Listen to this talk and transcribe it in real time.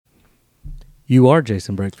You are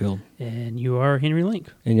Jason Brakefield. And you are Henry Link.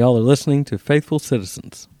 And y'all are listening to Faithful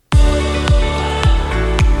Citizens.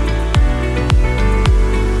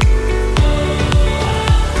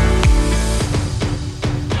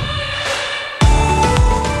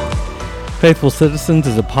 Faithful Citizens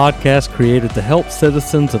is a podcast created to help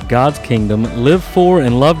citizens of God's kingdom live for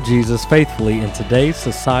and love Jesus faithfully in today's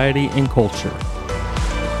society and culture.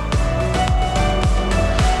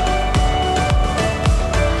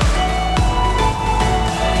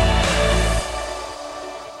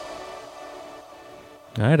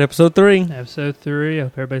 All right, episode 3. Episode 3. I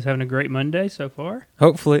hope everybody's having a great Monday so far.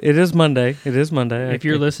 Hopefully. It is Monday. If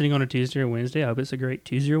you're listening on a Tuesday or Wednesday, I hope it's a great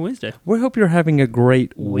Tuesday or Wednesday. We hope you're having a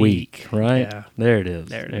great week, right? Yeah. There it is.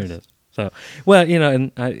 There it is. So, well, you know,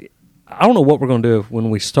 and I don't know what we're going to do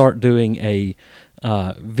when we start doing a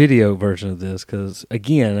video version of this because,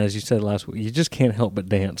 again, as you said last week, you just can't help but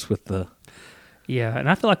dance with the... Yeah, and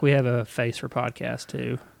I feel like we have a face for podcasts,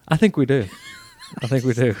 too. I think we do.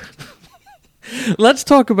 Let's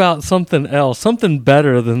talk about something else, something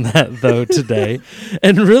better than that, though, today,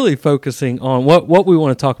 and really focusing on what we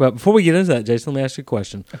want to talk about. Before we get into that, Jason, let me ask you a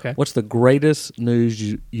question. Okay. What's the greatest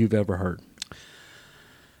news you've ever heard?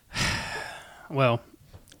 Well,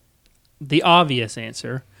 the obvious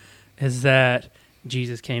answer is that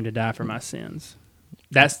Jesus came to die for my sins.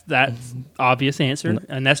 That's obvious answer,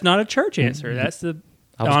 and that's not a church answer. That's the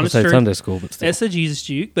I was honest going to say truth. Sunday school, but still. It's a Jesus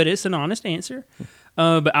juke, but it's an honest answer.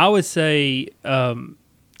 But I would say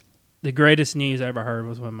the greatest news I ever heard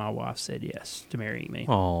was when my wife said yes to marrying me.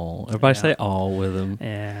 Oh, everybody say "oh" with them.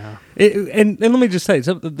 Yeah. And let me just say,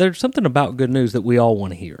 there's something about good news that we all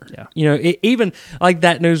want to hear. Yeah. You know, even like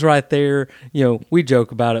that news right there, you know, we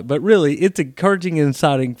joke about it, but really it's encouraging and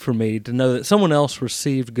exciting for me to know that someone else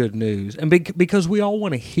received good news. And because we all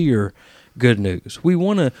want to hear good news. We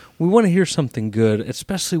want to hear something good,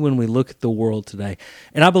 especially when we look at the world today.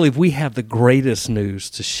 And I believe we have the greatest news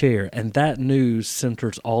to share, and that news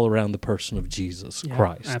centers all around the person of Jesus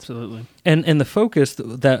Christ. Absolutely. And the focus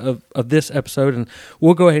of this episode, and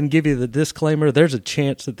we'll go ahead and give you the disclaimer, there's a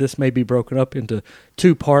chance that this may be broken up into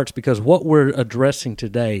two parts because what we're addressing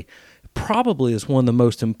today probably is one of the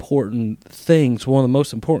most important things, one of the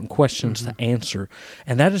most important questions to answer,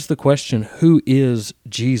 and that is the question, who is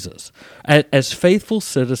Jesus? As faithful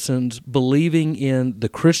citizens believing in the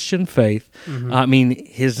Christian faith, I mean,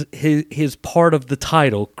 his part of the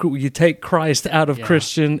title, you take Christ out of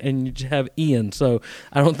Christian and you have Ian, so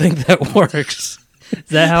I don't think that works. Is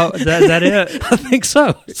that it? I think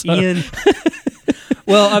so. Ian.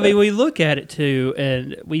 Well, I mean, we look at it too,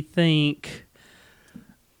 and we think...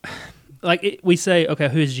 we say, okay,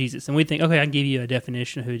 who is Jesus? And we think, okay, I can give you a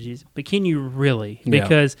definition of who is Jesus. But can you really?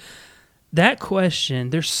 Because that question,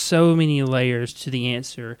 there's so many layers to the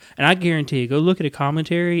answer. And I guarantee you, go look at a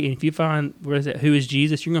commentary, and if you find, who is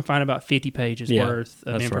Jesus, you're going to find about 50 pages worth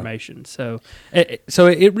of information. Right. So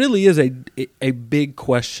it really is a big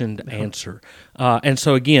question to answer. And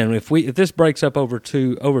so again, if this breaks up over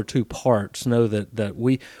two parts, know that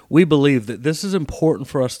we believe that this is important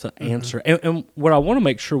for us to answer. And what I want to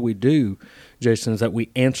make sure we do, Jason, is that we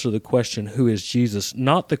answer the question, who is Jesus,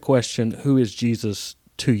 not the question, who is Jesus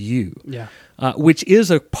to you? Yeah. Which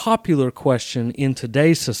is a popular question in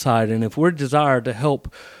today's society. And if we're desired to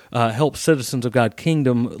help citizens of God's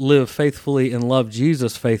kingdom live faithfully and love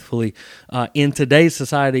Jesus faithfully in today's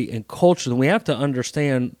society and culture, then we have to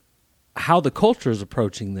understand how the culture is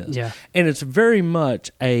approaching this. Yeah. And it's very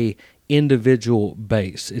much a individual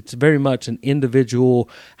base. It's very much an individual,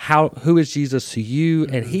 who is Jesus to you,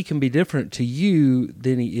 and he can be different to you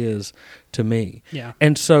than he is to me. Yeah.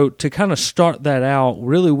 And so to kind of start that out,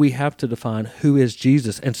 really we have to define who is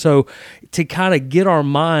Jesus. And so to kind of get our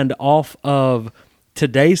mind off of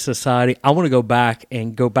today's society, I want to go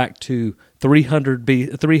back to 300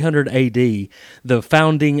 AD, the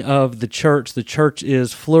founding of the church. The church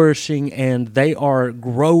is flourishing and they are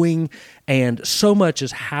growing, and so much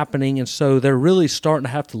is happening, and so they're really starting to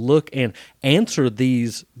have to look and answer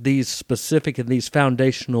these specific and these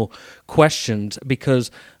foundational questions because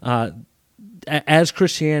as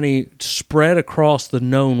Christianity spread across the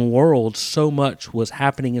known world, so much was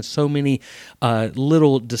happening and so many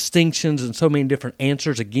little distinctions and so many different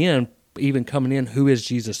answers, again, even coming in, who is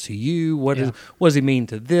Jesus to you? What does he mean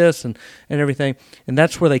to this and everything? And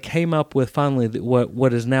that's where they came up with finally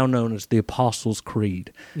what is now known as the Apostles'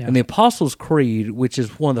 Creed. Yeah. And the Apostles' Creed, which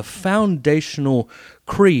is one of the foundational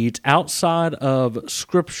creeds outside of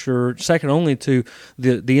Scripture, second only to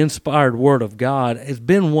the inspired Word of God, has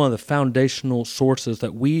been one of the foundational sources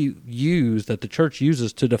that we use, that the church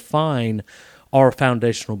uses to define our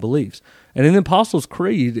foundational beliefs. And in the Apostles'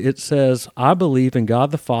 Creed, it says, I believe in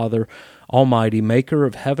God the Father Almighty, maker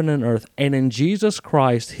of heaven and earth, and in Jesus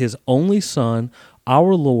Christ, his only Son,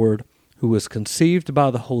 our Lord, who was conceived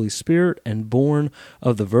by the Holy Spirit and born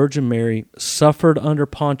of the Virgin Mary, suffered under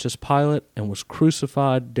Pontius Pilate, and was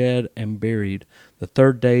crucified, dead, and buried. The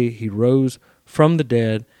third day he rose from the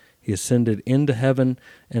dead. He ascended into heaven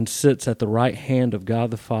and sits at the right hand of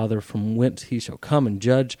God the Father, from whence he shall come and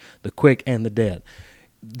judge the quick and the dead.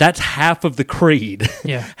 That's half of the creed.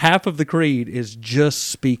 Yeah. Half of the creed is just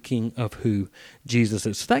speaking of who Jesus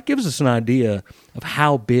is. So that gives us an idea of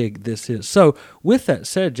how big this is. So with that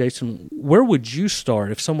said, Jason, where would you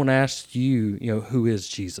start if someone asked you, who is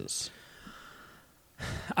Jesus?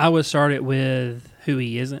 I would start it with who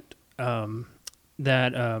he isn't.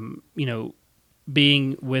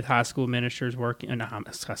 Being with high school ministers,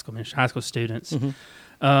 high school students,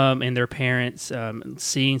 and their parents,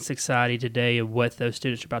 seeing society today of what those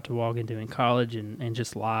students are about to walk into in college and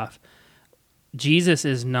just life. Jesus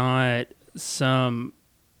is not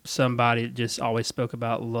somebody that just always spoke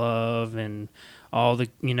about love and all the,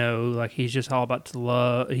 he's just all about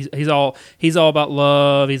love. He's all about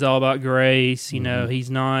love. He's all about grace. He's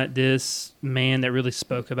not this man that really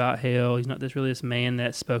spoke about hell. He's not this man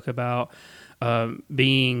that spoke about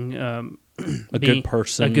being a good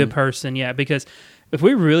person. A good person, yeah. Because if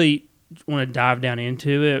we really want to dive down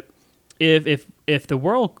into it, if the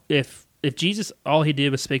world, if Jesus, all he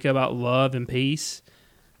did was speak about love and peace,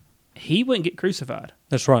 he wouldn't get crucified.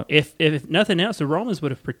 That's right. If nothing else, the Romans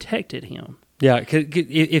would have protected him. Yeah,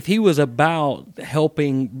 if he was about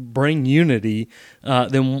helping bring unity,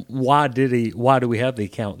 then why do we have the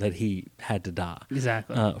account that he had to die?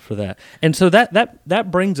 Exactly. For that. And so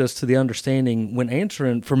that brings us to the understanding, when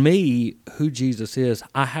answering, for me, who Jesus is,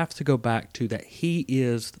 I have to go back to that he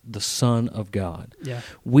is the Son of God. Yeah.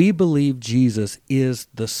 We believe Jesus is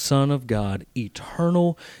the Son of God,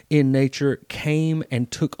 eternal in nature, came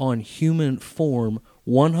and took on human form,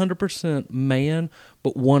 100% man,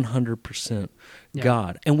 but 100%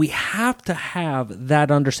 God. And we have to have that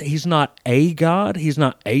understanding. He's not a God. He's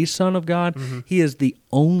not a Son of God. Mm-hmm. He is the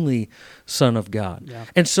only Son of God. Yeah.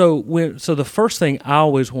 And so the first thing I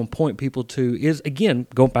always want to point people to is, again,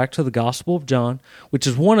 going back to the Gospel of John, which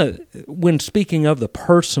is when speaking of the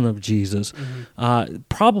person of Jesus,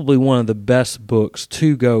 probably one of the best books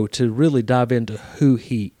to go to really dive into who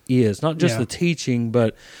he is. Not just the teaching,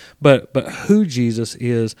 but who Jesus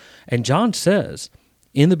is. And John says,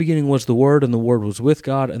 in the beginning was the Word, and the Word was with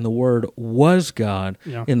God, and the Word was God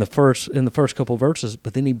in the first couple of verses.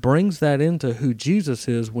 But then he brings that into who Jesus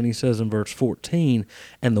is when he says in verse 14,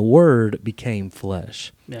 and the Word became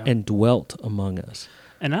flesh and dwelt among us.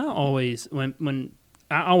 And I always, when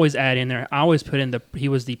I always add in there, I always put in he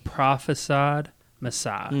was the prophesied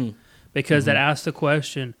Messiah, because that asks the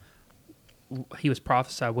question, he was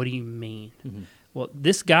prophesied, what do you mean? Mm-hmm. Well,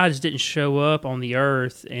 this guy just didn't show up on the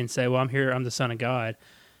earth and say, well, I'm here, I'm the Son of God.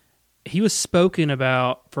 He was spoken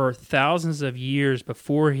about for thousands of years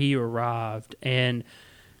before he arrived, and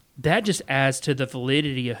that just adds to the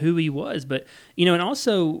validity of who he was. But, and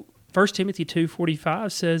also 1 Timothy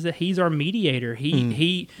 2:45 says that he's our mediator.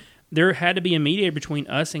 There had to be a mediator between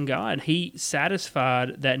us and God. He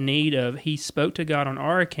satisfied that need he spoke to God on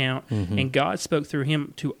our account, and God spoke through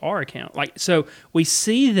him to our account. So we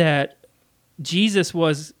see that Jesus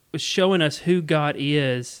was showing us who God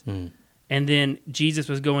is, and then Jesus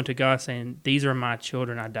was going to God saying, "These are my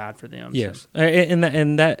children. I died for them." Yes, so.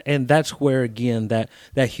 and that's where again that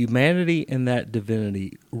humanity and that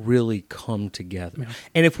divinity really come together. Yeah.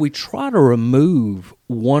 And if we try to remove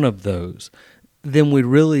one of those, then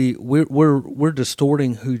we're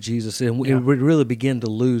distorting who Jesus is, and we really begin to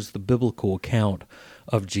lose the biblical account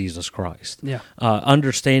of Jesus Christ. Yeah.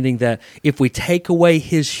 Understanding that if we take away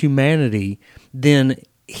his humanity, then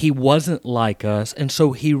he wasn't like us, and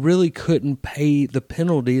so he really couldn't pay the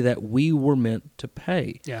penalty that we were meant to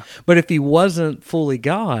pay. Yeah. But if he wasn't fully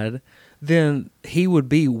God, then he would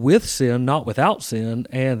be with sin, not without sin,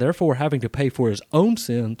 and therefore having to pay for his own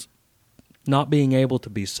sins, not being able to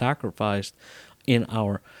be sacrificed in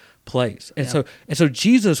our place. And so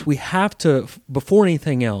Jesus, we have to, before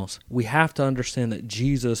anything else, we have to understand that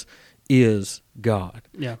Jesus is God.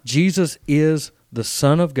 Yeah. Jesus is the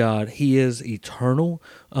Son of God. He is eternal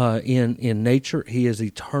in nature. He is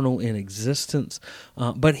eternal in existence.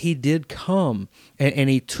 But he did come and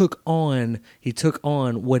he took on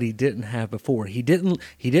what he didn't have before. He didn't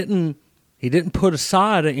put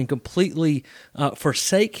aside and completely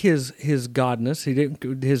forsake his godness. He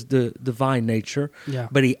didn't his divine nature,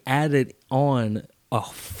 but he added on a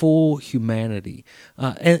full humanity,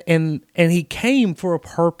 and he came for a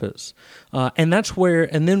purpose, and that's where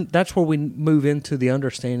we move into the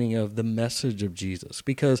understanding of the message of Jesus,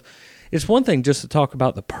 because it's one thing just to talk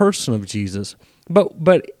about the person of Jesus, but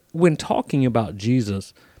when talking about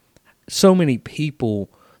Jesus, so many people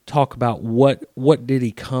talk about what did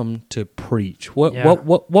he come to preach, what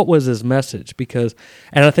was his message,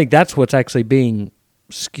 and I think that's what's actually being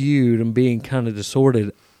skewed and being kind of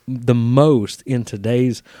distorted the most in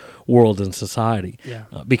today's world and society.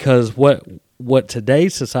 Because what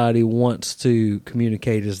today's society wants to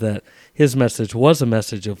communicate is that his message was a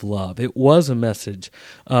message of love. It was a message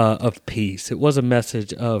of peace. It was a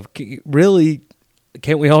message of really,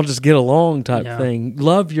 can't we all just get along type thing.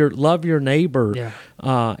 Love your neighbor.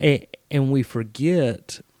 And we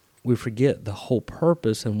forget the whole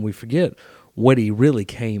purpose, and we forget what he really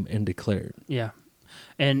came and declared. Yeah.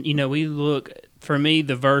 And, we look, for me,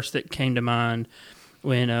 the verse that came to mind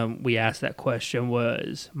when we asked that question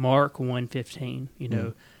was Mark 1:15.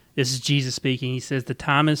 This is Jesus speaking. He says, "The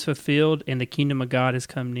time is fulfilled and the kingdom of God has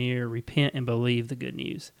come near. Repent and believe the good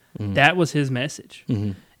news." That was his message.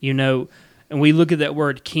 And we look at that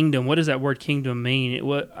word kingdom. What does that word kingdom mean?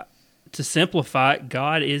 To simplify it,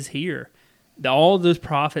 God is here. All those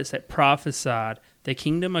prophets that prophesied, the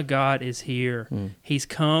kingdom of God is here. He's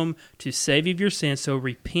come to save you of your sins. So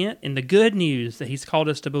repent. And the good news that he's called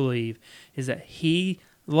us to believe is that he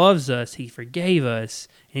loves us, he forgave us,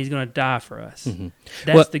 and he's going to die for us.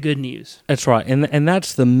 That's the good news. That's right. And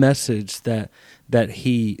that's the message that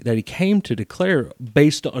he came to declare,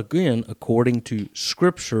 based on, again, according to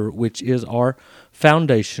Scripture, which is our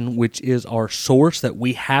foundation, which is our source that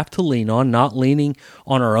we have to lean on, not leaning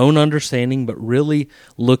on our own understanding, but really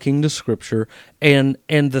looking to Scripture. And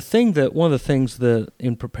one of the things that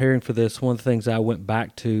in preparing for this, one of the things I went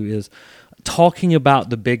back to is talking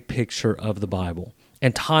about the big picture of the Bible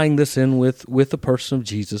and tying this in with the person of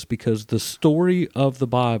Jesus, because the story of the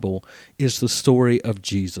Bible is the story of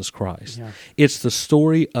Jesus Christ. It's the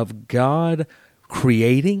story of God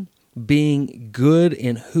creating, being good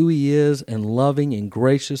in who he is, and loving and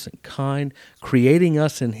gracious and kind, creating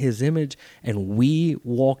us in his image, and we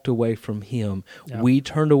walked away from him. We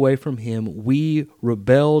turned away from him. We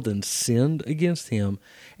rebelled and sinned against him,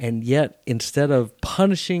 and yet instead of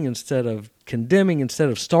punishing, instead of condemning, instead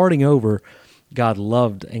of starting over, God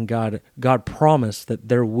loved, and God promised that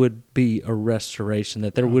there would be a restoration,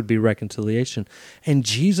 that there would be reconciliation, and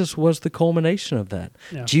Jesus was the culmination of that.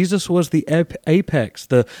 Jesus was the apex,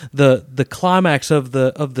 the climax of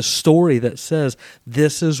the story that says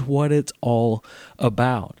this is what it's all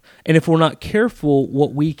about. And if we're not careful,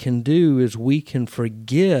 what we can do is we can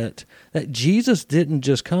forget that Jesus didn't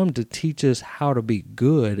just come to teach us how to be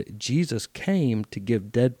good. Jesus came to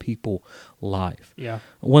give dead people life.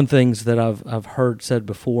 One things that I've heard said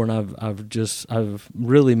before, and I've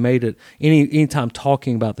really made it anytime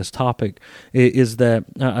talking about this topic, is that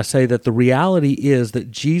I say that the reality is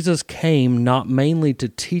that Jesus came not mainly to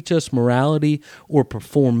teach us morality or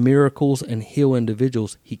perform miracles and heal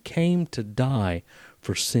individuals. He came to die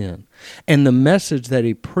for sin. And the message that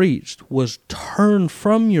he preached was turn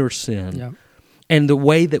from your sin. And the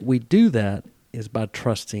way that we do that is by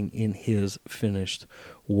trusting in his finished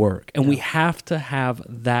work. And we have to have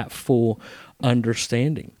that full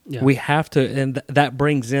understanding. We have to, and that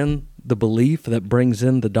brings in the belief, that brings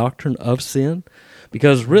in the doctrine of sin,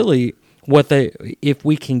 because really if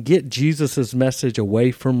we can get Jesus' message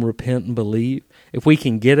away from repent and believe, if we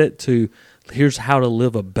can get it to here's how to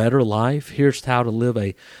live a better life, here's how to live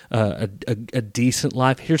a decent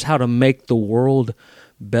life, here's how to make the world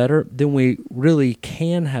better, then we really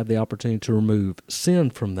can have the opportunity to remove sin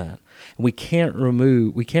from that. We can't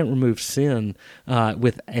remove sin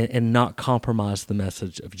and not compromise the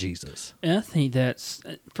message of Jesus. And I think that's,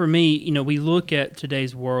 for me, we look at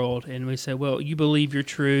today's world and we say, well, you believe your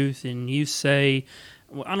truth, and you say,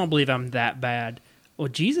 well, I don't believe I'm that bad. Well,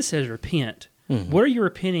 Jesus says repent. What are you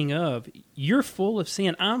repenting of? You're full of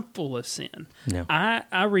sin. I'm full of sin.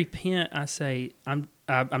 I repent. I say, I'm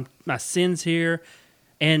my sin's here.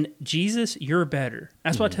 And Jesus, you're better.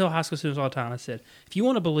 That's what I tell high school students all the time. I said, if you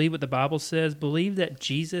want to believe what the Bible says, believe that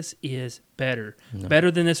Jesus is better.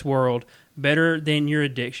 Better than this world, better than your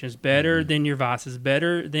addictions, better than your vices,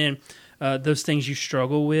 better than those things you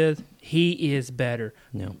struggle with. He is better.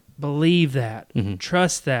 Believe that.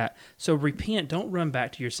 Trust that. So repent. Don't run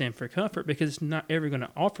back to your sin for comfort, because it's not ever going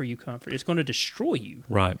to offer you comfort. It's going to destroy you.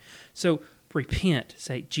 Right. So repent.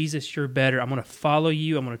 Say, Jesus, you're better. I'm going to follow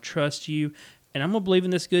you. I'm going to trust you. And I'm going to believe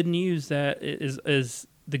in this good news that is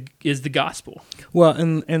the gospel. Well,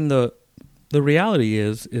 and the reality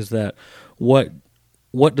is that what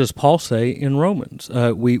what does Paul say in Romans?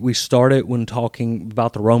 We started when talking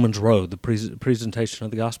about the Romans road, the presentation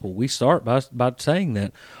of the gospel. We start by saying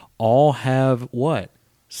that all have what?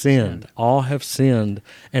 Sinned. All have sinned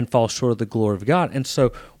and fall short of the glory of God. And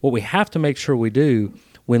so what we have to make sure we do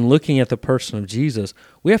when looking at the person of Jesus,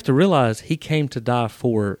 we have to realize he came to die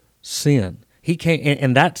for sin. He came,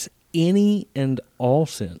 and that's any and all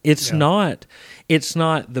sin. It's not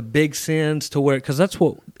the big sins to where, because that's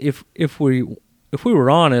what, if we were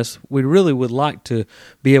honest, we really would like to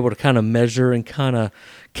be able to kind of measure and kind of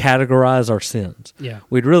categorize our sins. Yeah.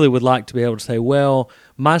 We'd really would like to be able to say, well,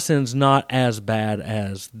 my sin's not as bad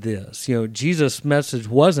as this. You know, Jesus' message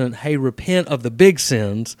wasn't, hey, repent of the big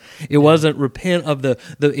sins. It wasn't repent of the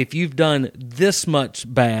if you've done this much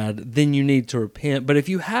bad, then you need to repent. But if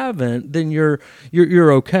you haven't, then you're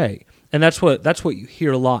okay. And that's what you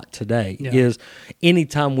hear a lot today is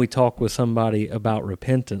anytime we talk with somebody about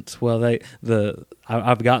repentance, well,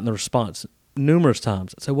 I've gotten the response numerous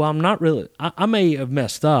times. I say, well, I'm not really, I may have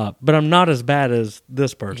messed up, but I'm not as bad as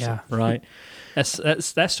this person, right?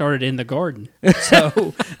 That started in the garden.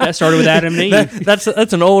 So that started with Adam and Eve. That's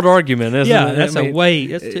an old argument, isn't it? That's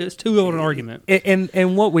it's too old an argument.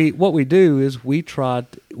 And what we do is we're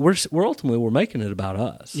ultimately making it about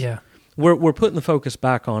us. Yeah. We're putting the focus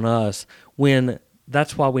back on us when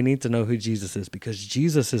that's why we need to know who Jesus is, because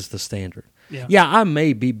Jesus is the standard. Yeah, I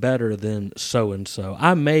may be better than so and so.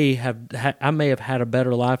 I may have had a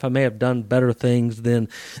better life. I may have done better things than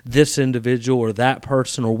this individual or that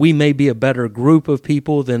person, or we may be a better group of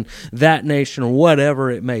people than that nation or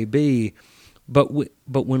whatever it may be. But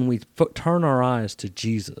when we turn our eyes to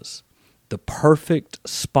Jesus, the perfect,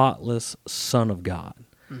 spotless Son of God,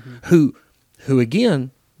 who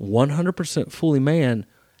again, 100% fully man,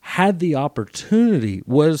 had the opportunity,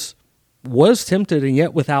 was tempted and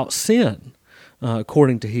yet without sin,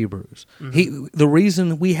 according to Hebrews. The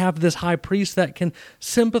reason we have this high priest that can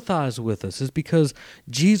sympathize with us is because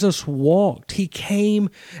Jesus walked. He came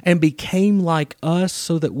and became like us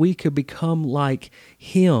so that we could become like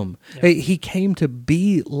him. Yeah. He came to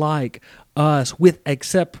be like us with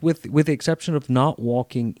the exception of not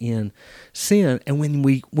walking in sin. And when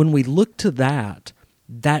we look to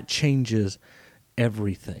that changes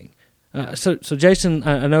everything. So Jason,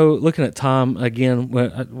 I know looking at time again,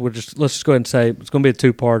 let's just go ahead and say it's going to be a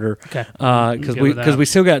two-parter, because we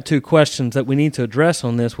still got two questions that we need to address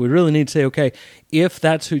on this. We really need to say, okay, if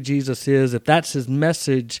that's who Jesus is, if that's his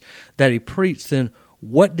message that he preached, then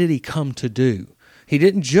what did he come to do? He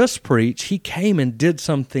didn't just preach; he came and did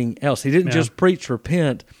something else. He didn't just preach,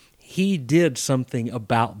 repent. He did something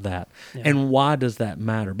about that. Yeah. And why does that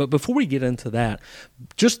matter? But before we get into that,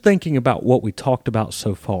 just thinking about what we talked about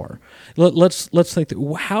so far, let's think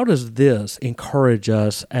that how does this encourage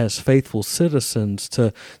us as faithful citizens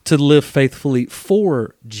to live faithfully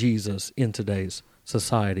for Jesus in today's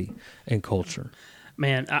society and culture?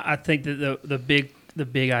 Man, I think that the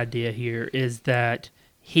big idea here is that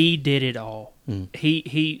he did it all.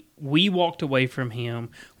 We walked away from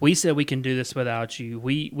him. We said we can do this without you.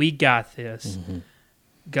 We got this.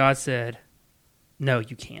 God said, no,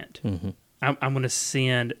 you can't. I'm going to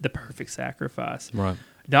send the perfect sacrifice. Right.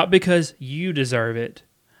 Not because you deserve it,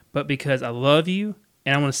 but because I love you,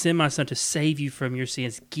 and I'm going to send my son to save you from your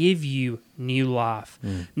sins, give you new life,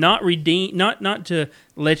 not to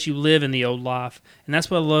let you live in the old life. And that's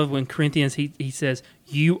what I love when Corinthians, he says,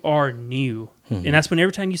 you are new. And that's when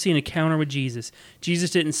every time you see an encounter with Jesus, Jesus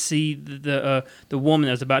didn't see the woman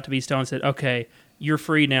that was about to be stoned and said, okay, you're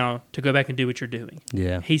free now to go back and do what you're doing.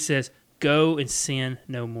 Yeah. He says, go and sin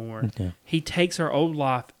no more. Okay. He takes our old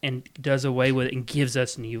life and does away with it and gives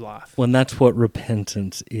us new life. Well, and that's what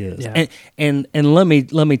repentance is. Yeah. And let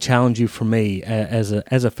me challenge you. For me, as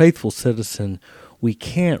a faithful citizen, we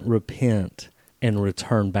can't repent and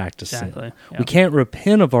return back to sin. Yeah. We can't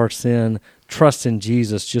repent of our sin, trust in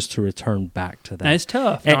Jesus just to return back to that. And it's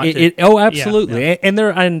tough. Absolutely. Yeah.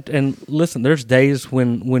 And listen, there's days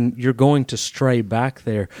when you're going to stray back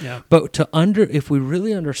there. Yeah. But if we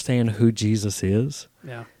really understand who Jesus is,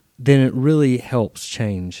 then it really helps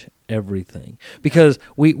change everything. Because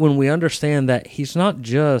when we understand that he's not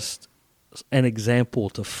just an example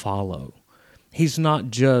to follow, he's not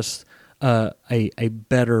just a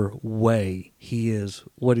better way. He is,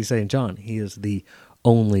 what did he say in John? He is the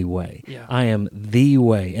only way. Yeah. I am the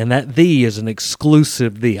way. And that "the" is an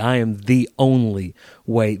exclusive "the." I am the only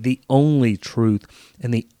way, the only truth,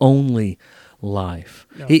 and the only life.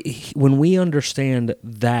 Yeah. When we understand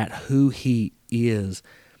that, who he is,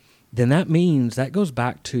 then that means, that goes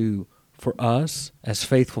back to, for us as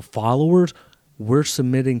faithful followers, we're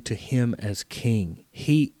submitting to him as king.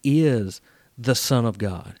 He is the Son of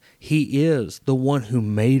God. He is the one who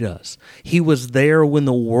made us. He was there when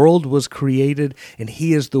the world was created, and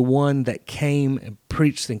He is the one that came and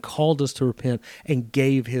preached and called us to repent and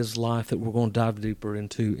gave His life that we're going to dive deeper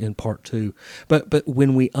into in part 2. But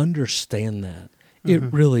when we understand that, it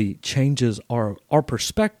really changes our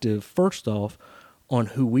perspective, first off, on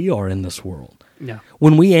who we are in this world. Yeah.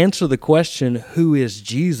 When we answer the question, who is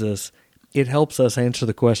Jesus, it helps us answer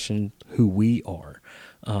the question, who we are.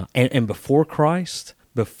 And before Christ,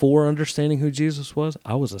 before understanding who Jesus was,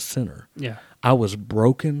 I was a sinner. Yeah. I was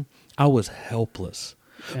broken. I was helpless.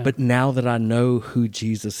 Yeah. But now that I know who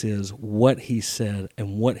Jesus is, what He said,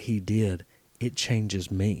 and what He did, it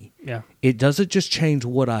changes me. Yeah. It doesn't just change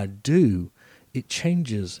what I do, it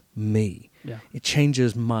changes me. Yeah. It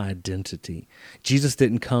changes my identity. Jesus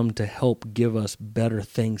didn't come to help give us better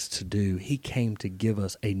things to do. He came to give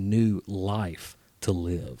us a new life to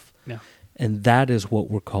live. Yeah. And that is what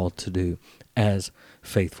we're called to do as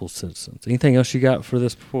faithful citizens. Anything else you got for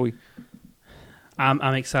this before we...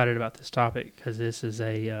 I'm excited about this topic because this is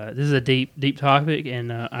a deep topic,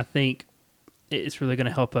 and I think it's really going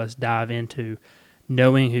to help us dive into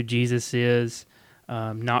knowing who Jesus is,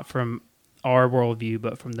 not from our worldview,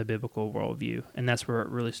 but from the biblical worldview, and that's where it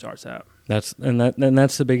really starts out. That's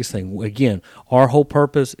the biggest thing. Again, our whole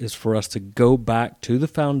purpose is for us to go back to the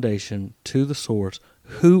foundation, to the source.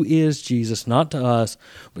 Who is Jesus? Not to us,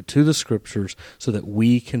 but to the Scriptures, so that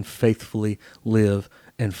we can faithfully live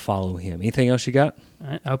and follow Him. Anything else you got? All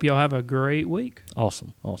right, I hope y'all have a great week.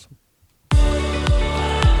 Awesome.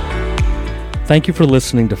 Thank you for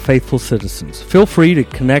listening to Faithful Citizens. Feel free to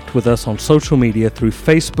connect with us on social media through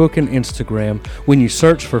Facebook and Instagram when you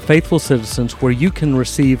search for Faithful Citizens, where you can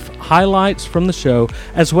receive highlights from the show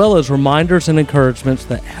as well as reminders and encouragements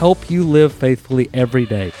that help you live faithfully every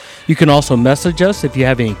day. You can also message us if you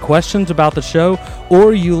have any questions about the show,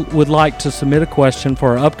 or you would like to submit a question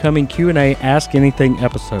for our upcoming Q&A Ask Anything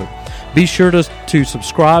episode. Be sure to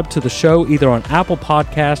subscribe to the show either on Apple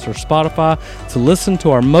Podcasts or Spotify to listen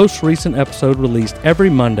to our most recent episode released every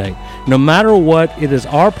Monday. No matter what, it is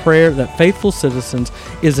our prayer that Faithful Citizens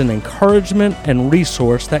is an encouragement and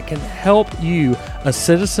resource that can help you, a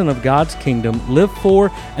citizen of God's kingdom, live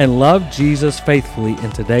for and love Jesus faithfully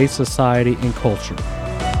in today's society and culture.